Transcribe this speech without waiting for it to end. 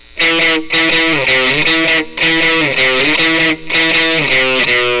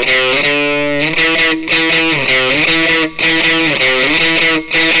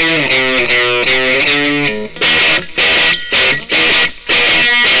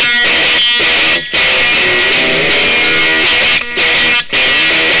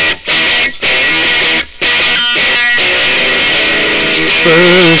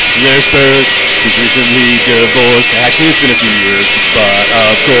First, there's Bert, who's recently divorced. Actually, it's been a few years, but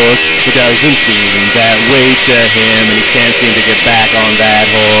of course, it doesn't seem that way to him, and he can't seem to get back on that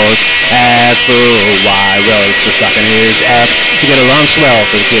horse. As for why, well, he's still stuck in his ex. To get along swell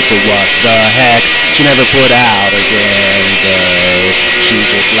for the kids, so what the hex? She never put out again, though. She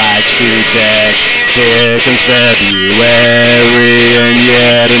just likes to text. Here comes February, and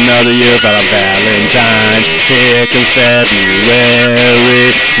yet another year without a Valentine. Here comes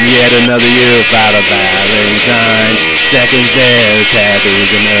February, yet another year without a Valentine. Second, there's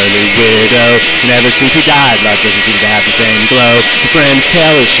Heather's an early widow, and ever since he died, life doesn't seem to have the same glow. Her friends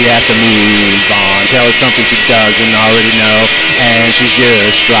tell her she has to move on, tell her something she doesn't already know, and she's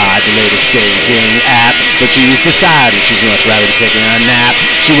just tried the latest dating app, but she's decided she'd much rather be taking a nap.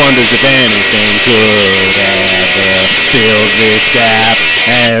 She wonders if anything could ever fill this gap.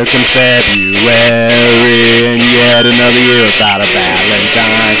 Here comes February, and yet another year without a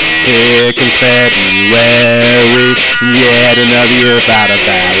Valentine. Here comes February, yet another year without a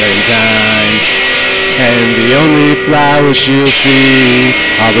Valentine. And the only flowers she'll see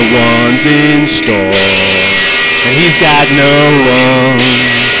are the ones in stores. And he's got no one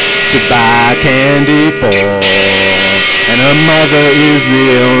to buy candy for, and her mother is the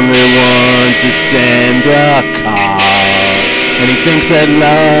only one to send a card. And he thinks that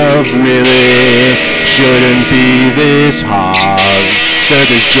love really shouldn't be this hard. Third,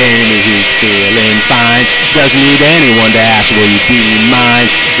 there's Jamie, who's feeling fine, doesn't need anyone to ask, will you be mine?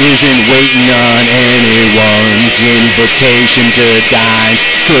 Isn't waiting on anyone's invitation to dine.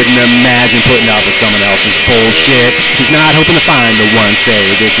 Couldn't imagine putting up with someone else's bullshit. He's not hoping to find the one, say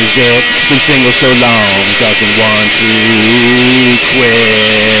this is it. Been single so long, doesn't want to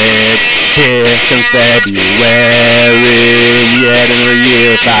quit. Here comes February, yet another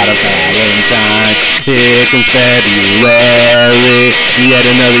year without a Valentine. Here comes February, yet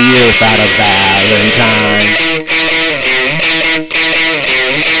another year without a Valentine.